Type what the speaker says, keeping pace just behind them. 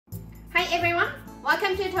Hi everyone!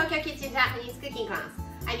 Welcome to Tokyo Kitchen Japanese cooking class.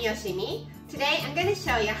 I'm Yoshimi. Today I'm going to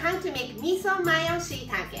show you how to make Miso Mayo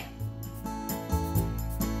Shiitake.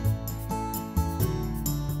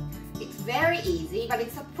 It's very easy, but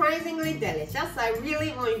it's surprisingly delicious, so I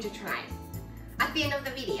really want you to try it. At the end of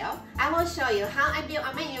the video, I will show you how I built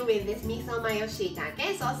a menu with this Miso Mayo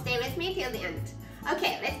Shiitake, so stay with me till the end.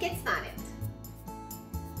 Okay, let's get started.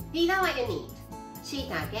 These are what you need: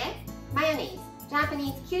 shiitake, mayonnaise,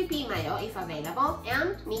 Japanese Kewpie mayo if available,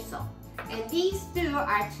 and miso. And these two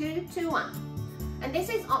are 2 to 1. And this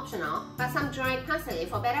is optional, but some dried parsley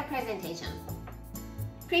for better presentation.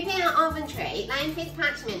 Prepare an oven tray lined with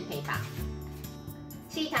parchment paper.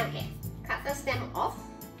 Shiitake, cut the stem off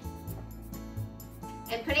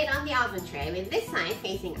and put it on the oven tray with this side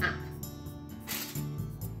facing up.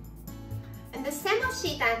 And the stem of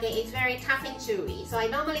shiitake is very tough and chewy, so I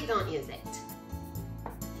normally don't use it.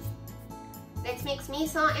 Let's mix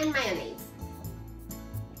miso and mayonnaise.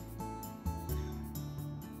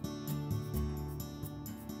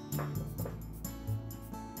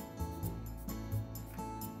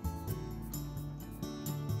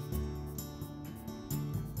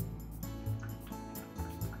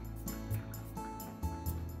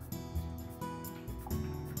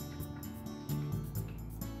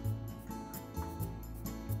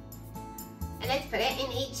 And let's put it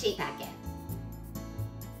in each shiitake.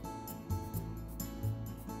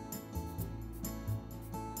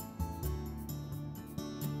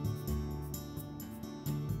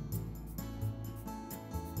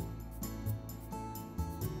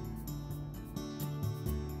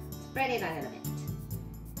 Spread it a little bit.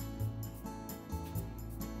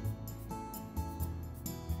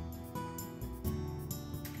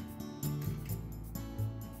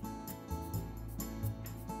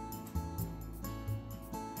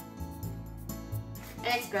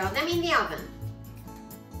 Let's grill them in the oven.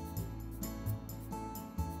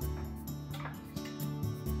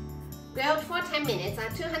 Grilled for 10 minutes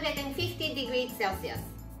at 250 degrees Celsius.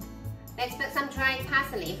 Let's put some dried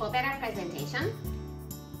parsley for better presentation.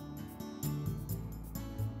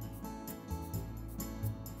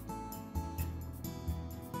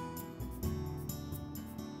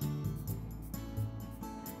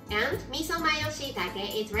 And Miso Mayo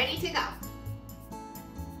Shiitake is ready to go.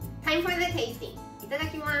 Time for the tasting. いただ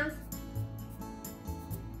きます。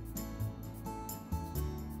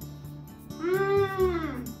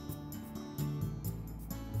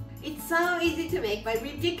It's so easy to make but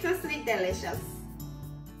ridiculously delicious.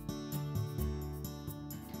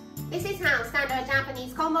 This is how standard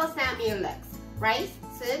Japanese combo style meal looks. Rice,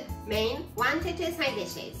 soup, main, 1 to 2 side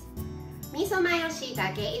dishes. Miso Mayo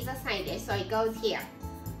Shiitake is a side dish, so it goes here.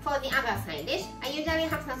 For the other side dish, I usually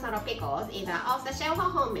have some sort of pickles, either off the shelf or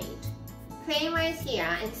homemade. Plain rice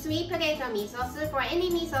here and sweet potato miso soup or any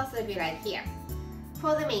miso soup you like here.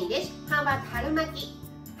 For the main dish, how about harumaki?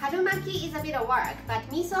 Harumaki is a bit of work, but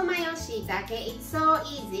Miso Mayo Shiitake is so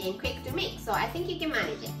easy and quick to make, so I think you can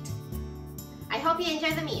manage it. I hope you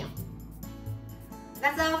enjoy the meal.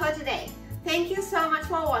 That's all for today. Thank you so much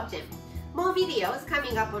for watching. More videos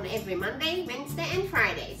coming up on every Monday, Wednesday, and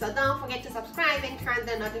Friday, so don't forget to subscribe and turn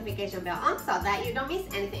the notification bell on so that you don't miss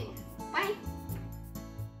anything. Bye!